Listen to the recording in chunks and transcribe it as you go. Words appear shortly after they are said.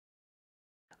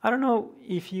I don't know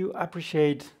if you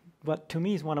appreciate what to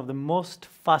me is one of the most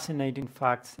fascinating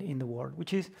facts in the world,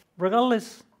 which is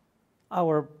regardless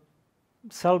our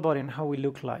cell body and how we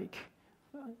look like,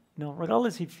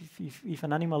 regardless if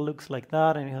an animal looks like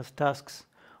that and it has tusks,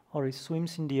 or it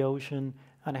swims in the ocean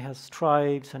and it has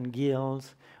stripes and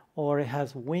gills, or it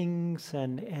has wings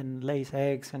and lays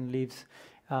eggs and lives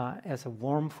as a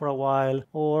worm for a while,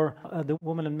 or the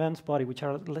woman and man's body, which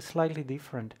are slightly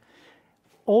different.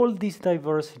 All this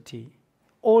diversity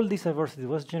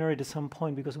was generated at some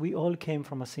point because we all came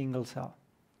from a single cell.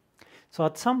 So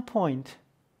at some point,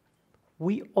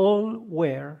 we all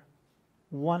were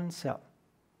one cell.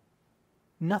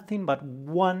 Nothing but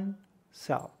one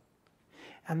cell.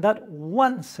 And that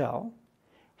one cell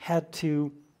had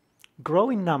to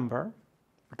grow in number,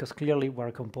 because clearly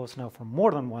we're composed now from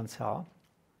more than one cell.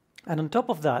 And on top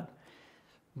of that,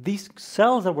 these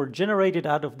cells that were generated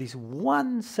out of this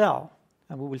one cell,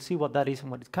 and we will see what that is and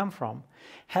what it comes from,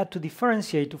 had to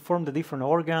differentiate to form the different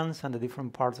organs and the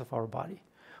different parts of our body.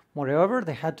 Moreover,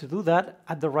 they had to do that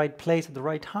at the right place at the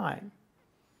right time.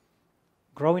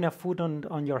 Growing a foot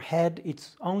on your head,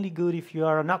 it's only good if you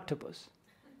are an octopus.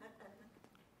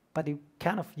 But it's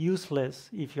kind of useless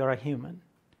if you're a human.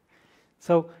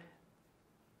 So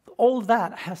all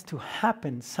that has to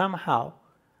happen somehow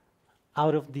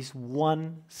out of this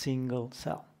one single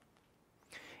cell.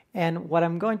 And what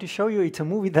I'm going to show you, it's a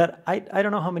movie that I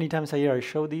don't know how many times a year I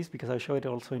show this, because I show it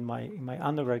also in my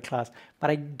undergrad class, but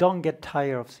I don't get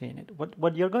tired of seeing it.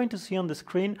 What you're going to see on the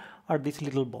screen are these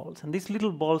little balls. And these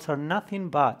little balls are nothing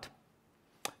but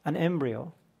an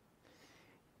embryo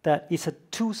that is a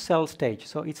two-cell stage.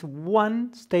 So it's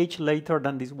one stage later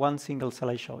than this one single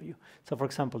cell I show you. So for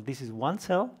example, this is one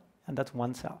cell, and that's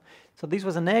one cell. So this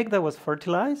was an egg that was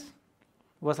fertilized,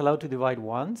 was allowed to divide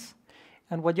once.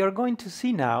 And what you're going to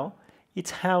see now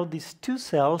is how these two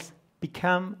cells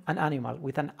become an animal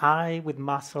with an eye, with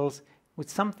muscles, with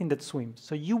something that swims.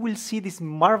 So you will see this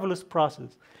marvelous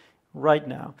process right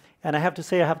now. And I have to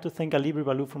say, I have to thank Ali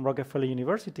Baloo from Rockefeller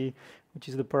University, which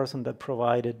is the person that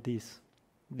provided this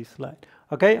slide.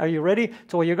 Okay, are you ready?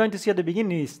 So what you're going to see at the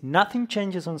beginning is nothing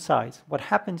changes on size. What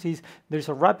happens is there's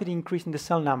a rapid increase in the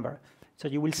cell number. So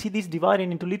you will see this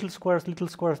dividing into little squares, little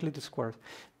squares, little squares.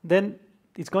 Then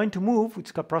it's going to move.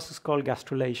 It's a process called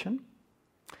gastrulation.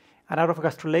 And out of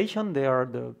gastrulation, there are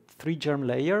the 3 germ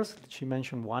layers. She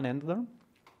mentioned one end there.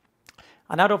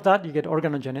 And out of that, you get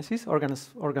organogenesis,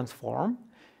 organs form.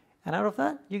 And out of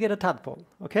that, you get a tadpole,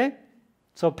 okay?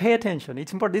 So pay attention.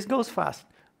 It's important. This goes fast.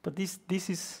 But this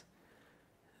is,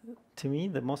 to me,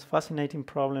 the most fascinating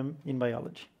problem in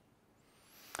biology.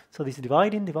 So this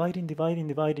dividing.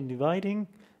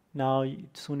 Now,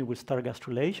 soon it will start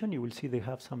gastrulation. You will see they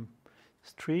have some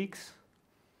streaks.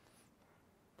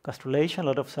 Gastrulation, a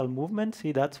lot of cell movement.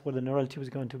 See, that's where the neural tube is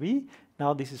going to be.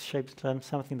 Now this is shaped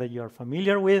something that you are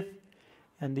familiar with.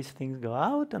 And these things go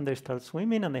out, and they start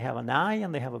swimming, and they have an eye,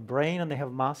 and they have a brain, and they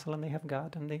have muscle, and they have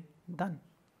gut, and they're done.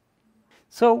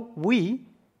 So we,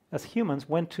 as humans,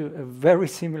 went to a very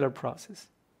similar process.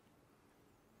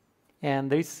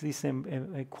 And there is this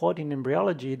a quote in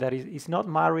embryology that is not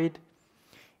married,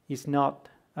 is not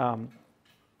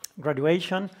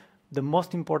graduation. The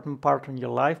most important part in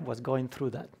your life was going through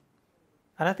that.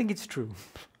 And I think it's true.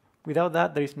 Without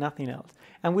that, there is nothing else.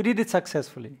 And we did it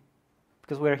successfully,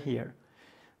 because we're here.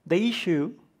 The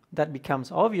issue that becomes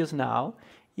obvious now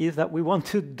is that we want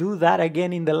to do that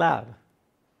again in the lab.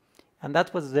 And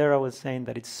that's what Zara was saying,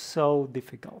 that it's so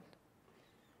difficult.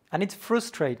 And it's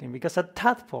frustrating, because a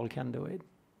tadpole can do it.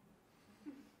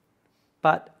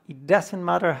 But it doesn't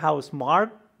matter how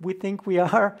smart we think we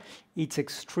are, it's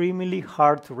extremely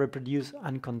hard to reproduce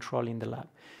and control in the lab.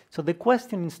 So the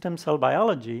question in stem cell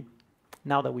biology,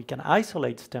 now that we can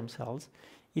isolate stem cells,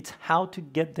 it's how to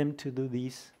get them to do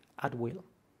this at will.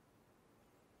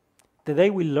 The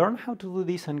day we learn how to do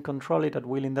this and control it at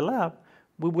will in the lab,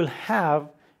 we will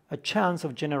have a chance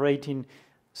of generating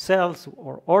cells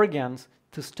or organs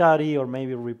to study or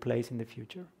maybe replace in the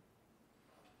future.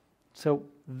 So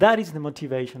that is the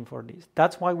motivation for this.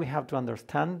 That's why we have to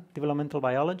understand developmental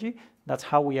biology. That's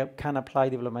how we can apply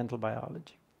developmental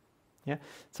biology. Yeah.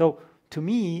 So to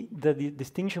me, the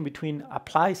distinction between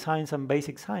applied science and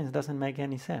basic science doesn't make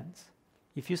any sense.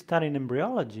 If you study in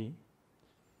embryology,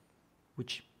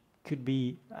 which could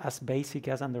be as basic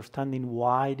as understanding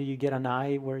why do you get an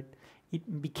eye, where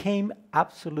it became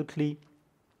absolutely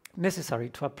necessary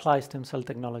to apply stem cell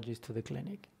technologies to the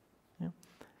clinic. Yeah.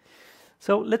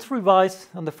 So let's revise.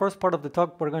 On the first part of the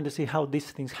talk, we're going to see how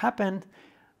these things happened,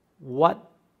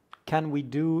 what can we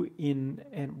do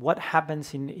and what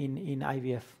happens in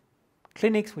IVF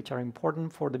clinics, which are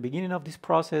important for the beginning of this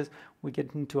process. We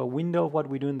get into a window of what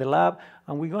we do in the lab,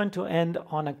 and we're going to end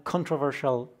on a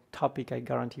controversial topic, I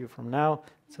guarantee you from now.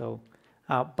 So,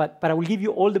 but I will give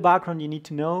you all the background you need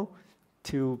to know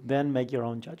to then make your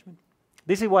own judgment.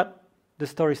 This is what the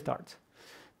story starts.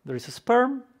 There is a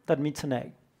sperm that meets an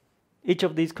egg. Each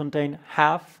of these contain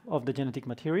half of the genetic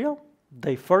material.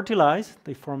 They fertilize,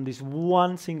 they form this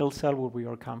one single cell where we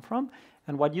all come from.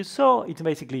 And what you saw, it's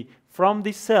basically from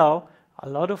this cell, a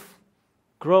lot of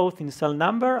growth in cell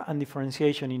number and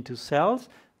differentiation into cells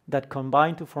that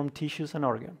combine to form tissues and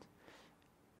organs.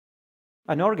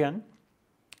 An organ,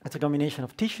 it's a combination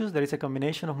of tissues, there is a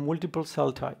combination of multiple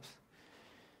cell types.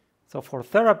 So for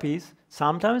therapies,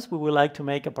 sometimes we would like to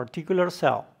make a particular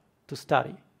cell to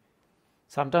study.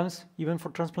 Sometimes, even for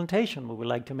transplantation, we would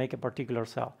like to make a particular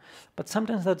cell. But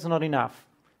sometimes that's not enough.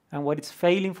 And what is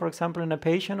failing, for example, in a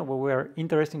patient, or what we're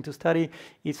interested to study,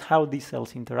 is how these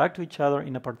cells interact with each other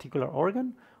in a particular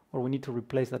organ, or we need to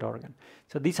replace that organ.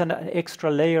 So this is an extra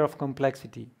layer of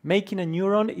complexity. Making a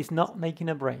neuron is not making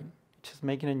a brain. It's just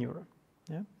making a neuron.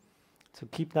 Yeah? So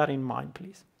keep that in mind,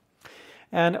 please.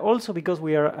 And also, because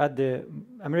we are at the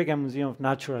American Museum of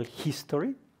Natural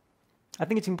History, I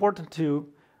think it's important to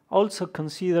also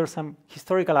consider some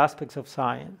historical aspects of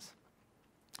science.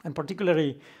 And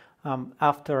particularly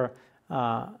after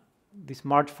this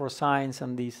march for science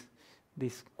and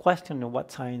this question of what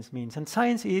science means. And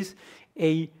science is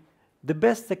the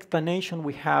best explanation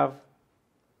we have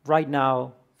right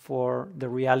now for the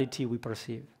reality we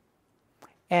perceive.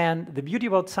 And the beauty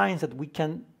about science is that we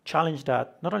can challenge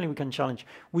that. Not only we can challenge,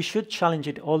 we should challenge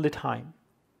it all the time.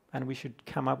 And we should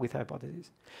come up with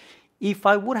hypotheses. If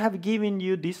I would have given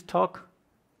you this talk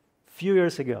a few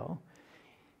years ago,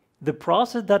 the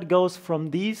process that goes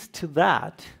from this to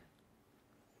that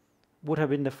would have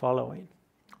been the following.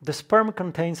 The sperm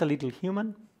contains a little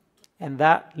human, and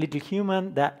that little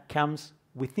human that comes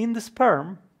within the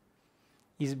sperm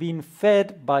is being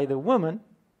fed by the woman,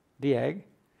 the egg,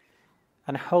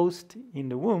 and housed in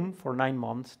the womb for 9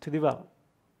 months to develop.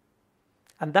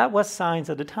 And that was science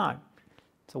at the time.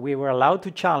 So we were allowed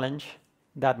to challenge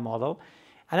that model.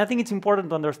 And I think it's important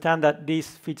to understand that this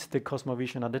fits the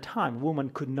cosmovision at the time. Women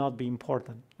could not be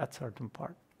important at certain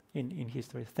part in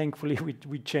history. Thankfully,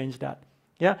 we changed that.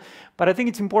 Yeah, but I think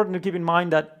it's important to keep in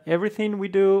mind that everything we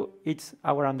do, it's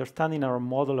our understanding, our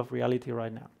model of reality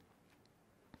right now.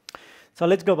 So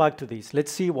let's go back to this.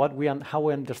 Let's see how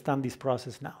we understand this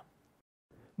process now.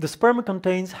 The sperm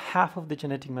contains half of the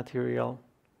genetic material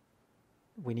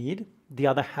we need. The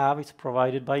other half is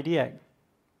provided by the egg.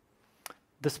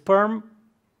 The sperm,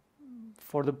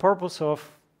 for the purpose of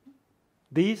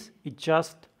this, it's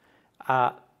just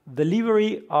a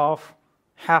delivery of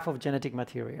half of genetic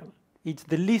material. It's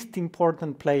the least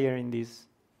important player in this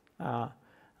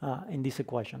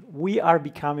equation. We are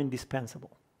becoming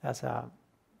indispensable as a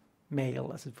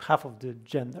male, as half of the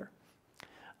gender.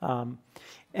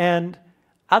 And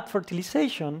at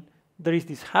fertilization, there is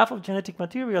this half of genetic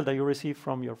material that you receive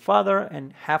from your father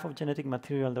and half of genetic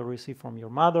material that you receive from your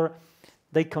mother.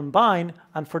 They combine,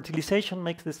 and fertilization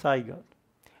makes the zygote.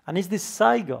 And it's this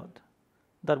zygote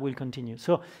that will continue.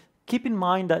 So keep in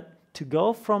mind that to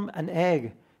go from an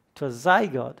egg to a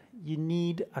zygote, you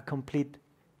need a complete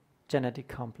genetic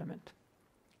complement.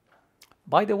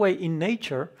 By the way, in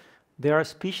nature, there are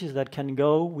species that can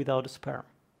go without a sperm.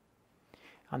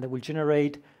 And they will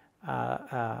generate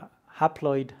a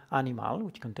haploid animal,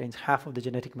 which contains half of the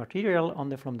genetic material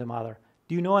from the mother.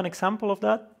 Do you know an example of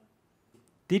that?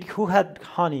 Who had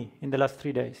honey in the last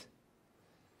 3 days?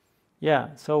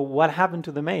 Yeah, so what happened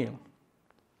to the male?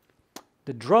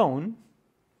 The drone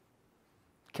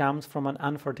comes from an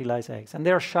unfertilized egg. And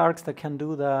there are sharks that can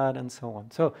do that and so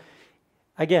on. So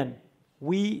again,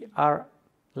 we are,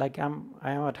 like I am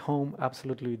at home,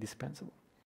 absolutely indispensable.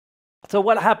 So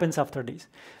what happens after this?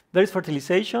 There is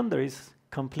fertilization, there is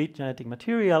complete genetic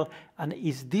material, and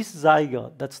it's this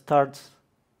zygote that starts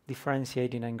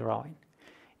differentiating and growing.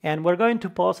 And we're going to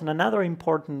pause on another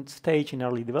important stage in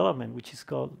early development, which is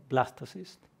called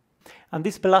blastocyst. And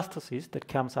this blastocyst that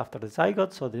comes after the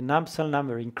zygote, so the cell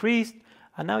number increased,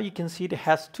 and now you can see it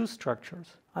has two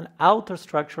structures, an outer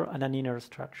structure and an inner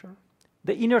structure.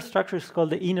 The inner structure is called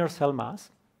the inner cell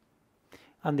mass,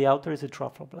 and the outer is a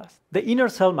trophoblast. The inner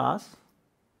cell mass,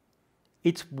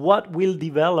 it's what will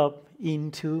develop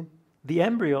into the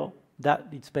embryo that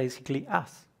it's basically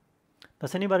us.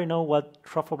 Does anybody know what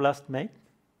trophoblast make?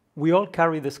 We all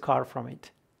carry the scar from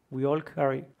it. We all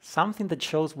carry something that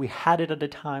shows we had it at the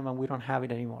time and we don't have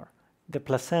it anymore. The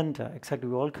placenta, exactly,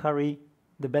 we all carry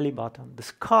the belly button. The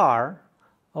scar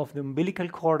of the umbilical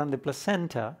cord and the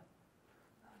placenta,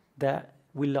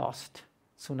 we lost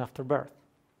soon after birth.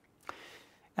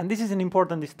 And this is an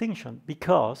important distinction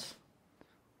because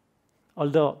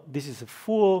although this is a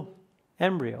full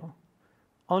embryo,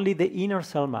 only the inner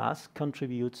cell mass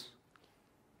contributes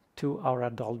to our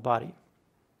adult body.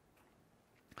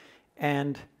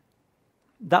 And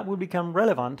that will become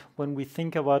relevant when we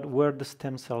think about where the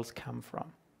stem cells come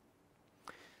from.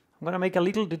 I'm going to make a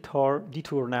little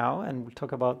detour now, and we'll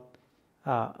talk about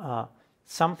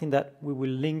something that we will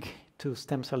link to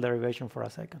stem cell derivation for a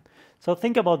second. So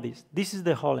think about this. This is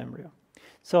the whole embryo.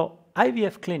 So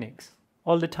IVF clinics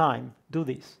all the time do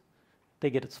this. They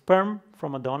get a sperm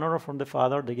from a donor or from the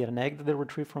father. They get an egg that they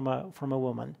retrieve from a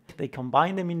woman. They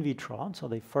combine them in vitro, so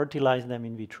they fertilize them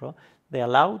in vitro. They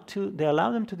allow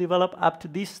them to develop up to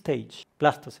this stage,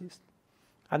 blastocyst.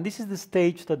 And this is the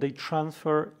stage that they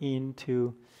transfer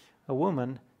into a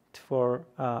woman for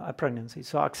a pregnancy.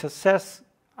 So access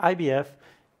IVF,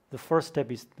 the first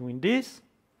step is doing this,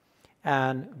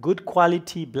 and good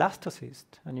quality blastocyst,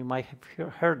 and you might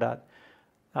have heard that,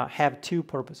 have two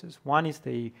purposes. One is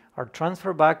they are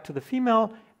transferred back to the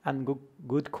female, and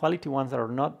good quality ones that are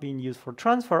not being used for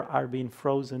transfer are being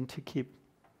frozen to keep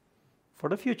for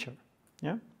the future.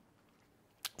 Yeah.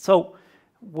 So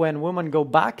when women go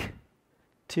back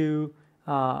to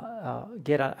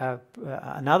get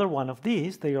another one of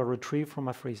these, they are retrieved from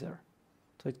a freezer.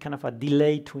 So it's kind of a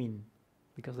delayed twin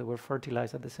because they were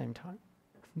fertilized at the same time.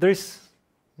 There's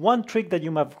one trick that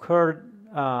you might have heard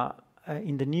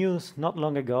in the news not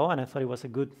long ago, and I thought it was a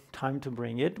good time to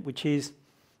bring it, which is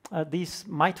these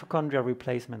mitochondrial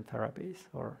replacement therapies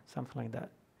or something like that.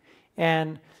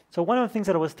 And so one of the things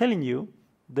that I was telling you,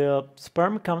 the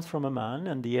sperm comes from a man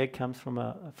and the egg comes from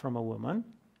a woman,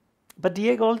 but the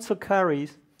egg also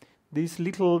carries these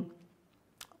little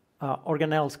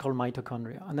organelles called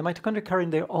mitochondria, and the mitochondria carry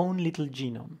their own little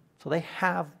genome, so they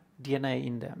have DNA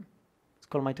in them. It's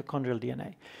called mitochondrial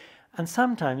DNA. And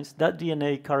sometimes that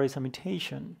DNA carries a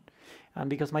mutation. And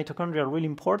because mitochondria are really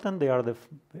important,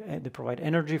 they provide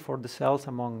energy for the cells,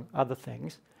 among other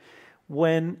things.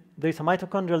 When there's a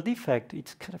mitochondrial defect,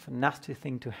 it's kind of a nasty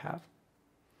thing to have.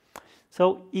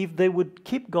 So if they would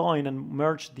keep going and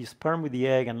merge the sperm with the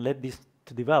egg and let this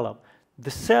to develop,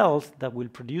 the cells that will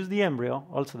produce the embryo,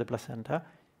 also the placenta,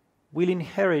 will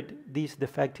inherit these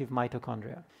defective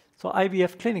mitochondria. So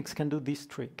IVF clinics can do this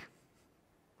trick.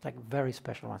 Like very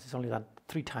special ones. It's only done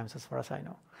 3 times as far as I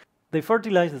know. They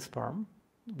fertilize the sperm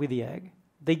with the egg.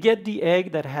 They get the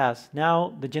egg that has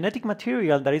now the genetic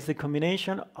material that is the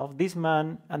combination of this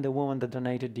man and the woman that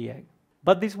donated the egg.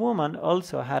 But this woman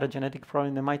also had a genetic problem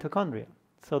in the mitochondria.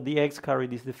 So the eggs carry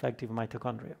this defective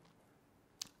mitochondria.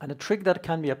 And a trick that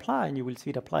can be applied, and you will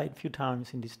see it applied a few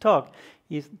times in this talk,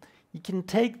 is you can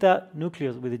take that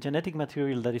nucleus with the genetic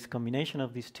material that is a combination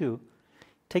of these two,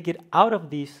 take it out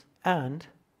of this, and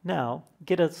now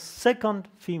get a second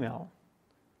female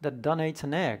that donates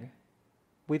an egg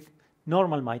with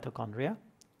normal mitochondria,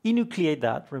 enucleate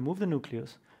that, remove the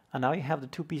nucleus, and now you have the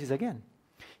 2 pieces again.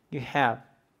 You have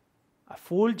a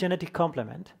full genetic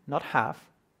complement, not half,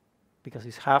 because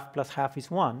it's half plus half is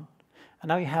 1, and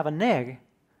now you have an egg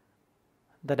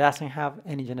that doesn't have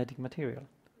any genetic material.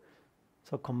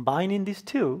 So combining these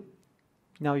two,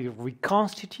 now you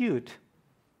reconstitute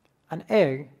an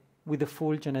egg with the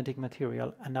full genetic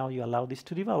material, and now you allow this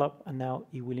to develop, and now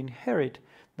it will inherit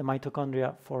the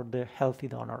mitochondria for the healthy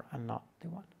donor and not the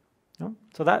one. No?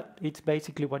 So that it's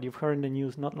basically what you've heard in the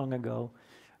news not long ago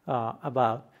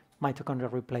about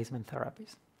mitochondrial replacement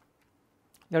therapies.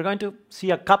 You're going to see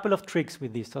a couple of tricks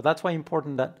with this, so that's why it's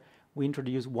important that we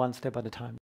introduce one step at a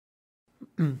time.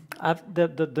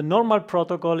 The normal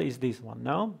protocol is this one,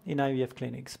 no? In IVF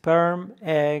clinics: sperm,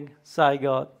 egg,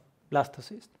 zygote,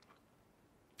 blastocyst.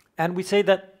 And we say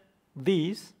that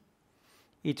this,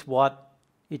 it's what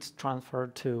it's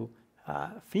transferred to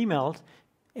females,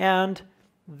 and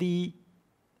the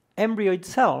embryo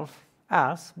itself,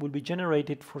 will be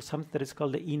generated for something that is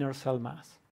called the inner cell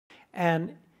mass.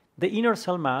 And the inner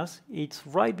cell mass, it's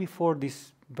right before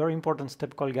this very important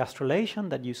step called gastrulation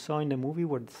that you saw in the movie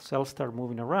where the cells start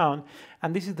moving around.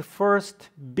 And this is the first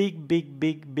big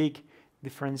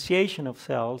differentiation of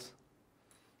cells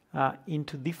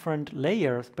into different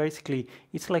layers. Basically,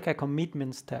 it's like a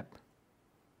commitment step.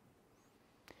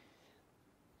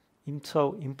 And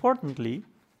so importantly,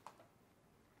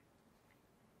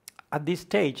 at this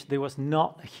stage, there was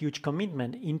not a huge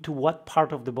commitment into what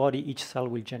part of the body each cell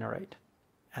will generate.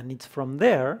 And it's from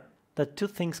there that 2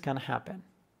 things can happen.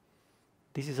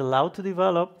 This is allowed to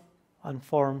develop and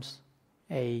forms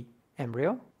a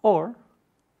embryo, or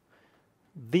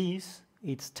this,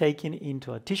 it's taken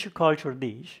into a tissue culture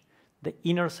dish, the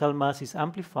inner cell mass is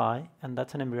amplified, and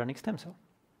that's an embryonic stem cell.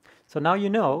 So now you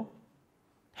know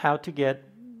how to get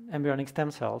embryonic stem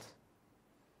cells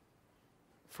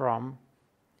from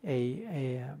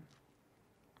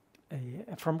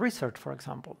from research, for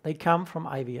example. They come from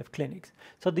IVF clinics.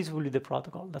 So this will be the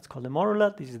protocol. That's called the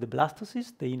morula. This is the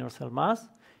blastocyst, the inner cell mass.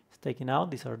 It's taken out.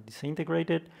 These are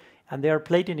disintegrated. And they are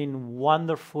plated in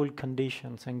wonderful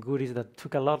conditions and goodies that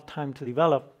took a lot of time to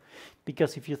develop.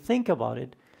 Because if you think about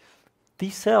it,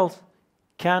 these cells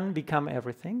can become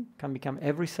everything, can become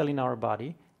every cell in our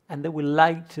body, and they will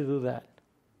like to do that.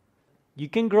 You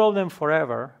can grow them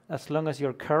forever as long as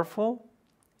you're careful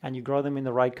and you grow them in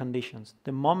the right conditions.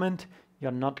 The moment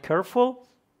you're not careful,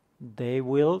 they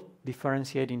will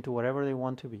differentiate into whatever they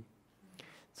want to be.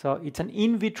 So it's an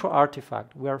in vitro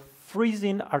artifact. We are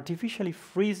freezing, artificially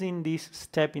freezing this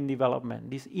step in development,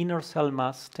 this inner cell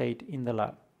mass state in the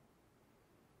lab.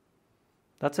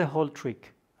 That's a whole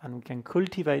trick. And we can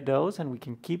cultivate those and we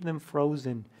can keep them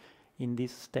frozen in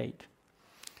this state.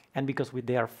 And because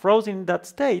they are frozen in that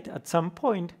state, at some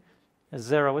point, as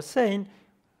Zara was saying,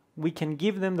 we can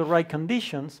give them the right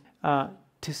conditions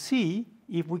to see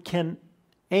if we can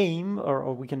aim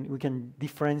or we can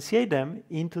differentiate them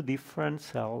into different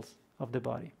cells of the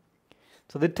body.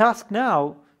 So the task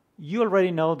now, you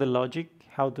already know the logic,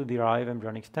 how to derive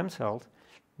embryonic stem cells.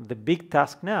 The big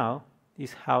task now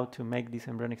is how to make these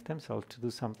embryonic stem cells to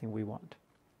do something we want.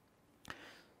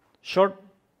 Short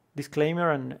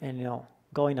disclaimer and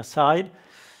going aside,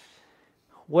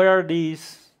 where are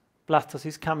these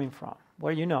blastocysts coming from?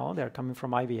 Well, you know, they're coming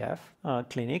from IVF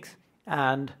clinics.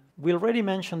 And we already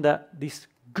mentioned that these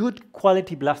good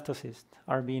quality blastocysts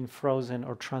are being frozen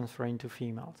or transferred into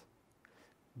females.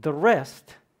 The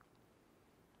rest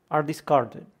are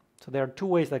discarded. So there are two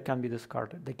ways that can be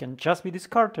discarded. They can just be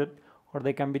discarded, or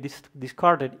they can be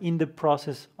discarded in the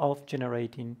process of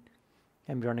generating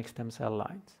embryonic stem cell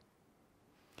lines.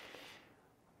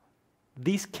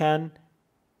 These can,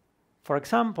 for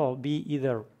example, be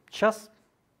either just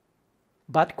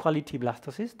bad quality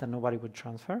blastocysts that nobody would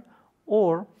transfer,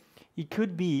 or it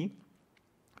could be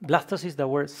blastocysts that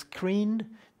were screened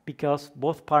because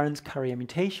both parents carry a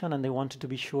mutation and they wanted to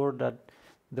be sure that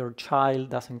their child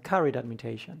doesn't carry that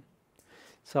mutation.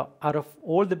 So out of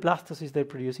all the blastocysts they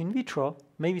produce in vitro,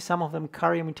 maybe some of them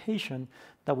carry a mutation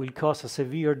that will cause a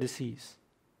severe disease.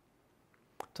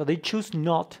 So they choose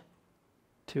not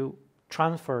to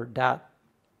transfer that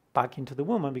back into the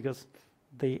woman because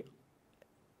they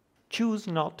choose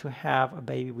not to have a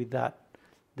baby with that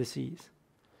disease.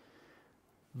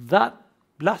 That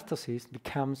blastocyst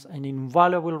becomes an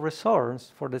invaluable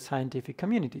resource for the scientific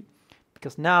community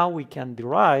because now we can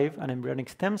derive an embryonic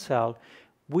stem cell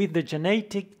with the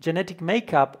genetic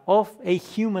makeup of a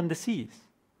human disease.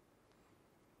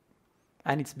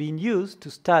 And it's being used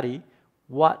to study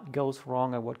what goes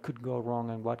wrong and what could go wrong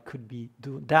and what could be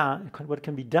done, what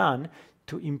can be done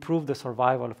to improve the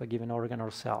survival of a given organ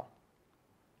or cell.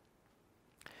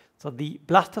 So the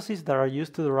blastocysts that are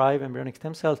used to derive embryonic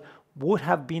stem cells would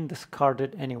have been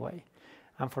discarded anyway.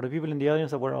 And for the people in the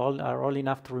audience that are old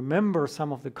enough to remember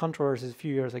some of the controversies a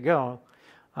few years ago,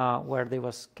 where there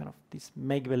was kind of this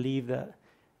make-believe that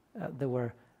there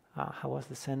were, how was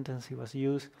the sentence he was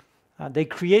used? They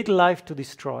create life to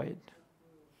destroy it.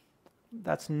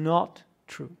 That's not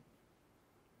true.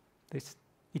 It's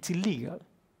illegal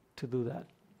to do that.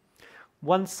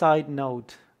 One side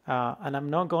note, and I'm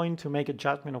not going to make a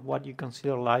judgment of what you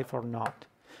consider life or not.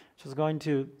 Just going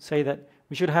to say that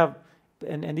we should have,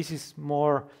 and this is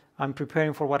more, I'm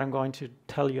preparing for what I'm going to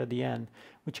tell you at the end,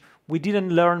 which we didn't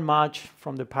learn much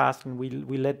from the past and we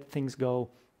let things go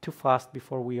too fast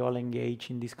before we all engage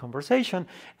in this conversation.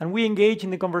 And we engage in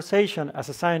the conversation, as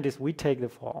a scientist, we take the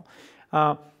fall.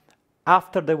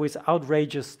 After there was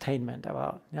outrageous statement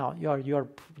about, you're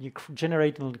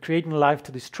creating life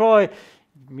to destroy.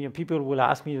 People will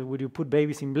ask me, would you put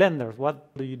babies in blenders?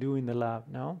 What do you do in the lab?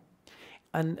 No?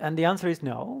 And the answer is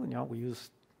no. We use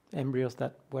embryos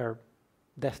that were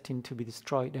destined to be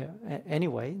destroyed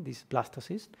anyway, these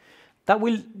blastocysts, that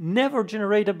will never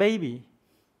generate a baby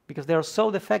because they are so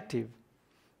defective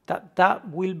that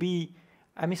will be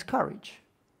a miscarriage.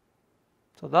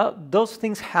 So those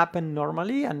things happen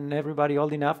normally, and everybody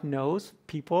old enough knows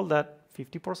people that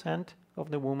 50%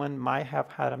 of the women might have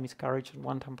had a miscarriage at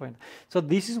one time point. So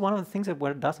this is one of the things that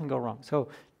where it doesn't go wrong. So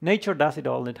nature does it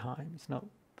all the time.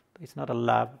 It's not a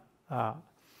lab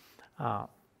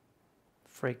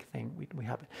freak thing we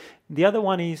have. The other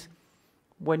one is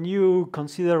when you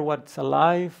consider what's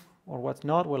alive or what's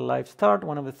not, when life starts,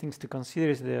 one of the things to consider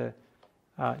is the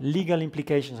legal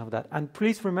implications of that. And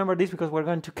please remember this because we're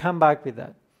going to come back with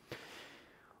that.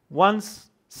 Once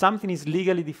something is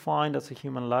legally defined as a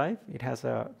human life, it has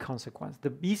a consequence.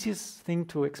 The easiest thing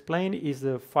to explain is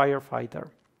the firefighter.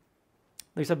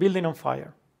 There's a building on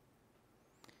fire.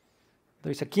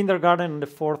 There is a kindergarten on the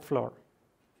 4th floor.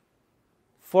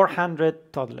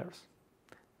 400 toddlers.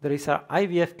 There is an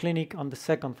IVF clinic on the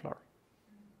 2nd floor.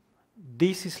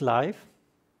 This is life,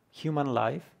 human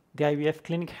life. The IVF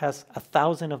clinic has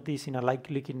 1,000 of these in a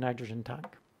liquid nitrogen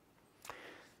tank.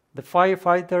 The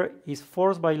firefighter is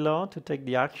forced by law to take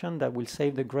the action that will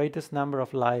save the greatest number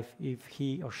of lives if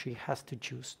he or she has to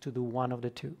choose to do one of the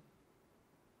two.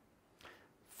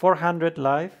 400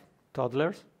 live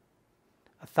toddlers,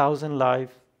 1,000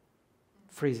 live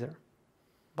freezer.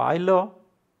 By law,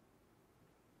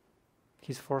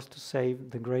 he's forced to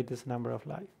save the greatest number of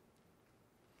lives.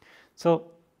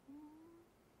 So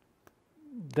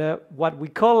what we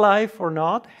call life or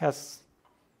not has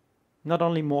not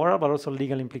only moral, but also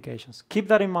legal implications. Keep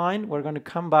that in mind. We're going to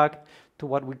come back to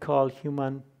what we call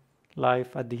human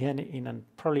life at the end in a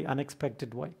probably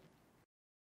unexpected way.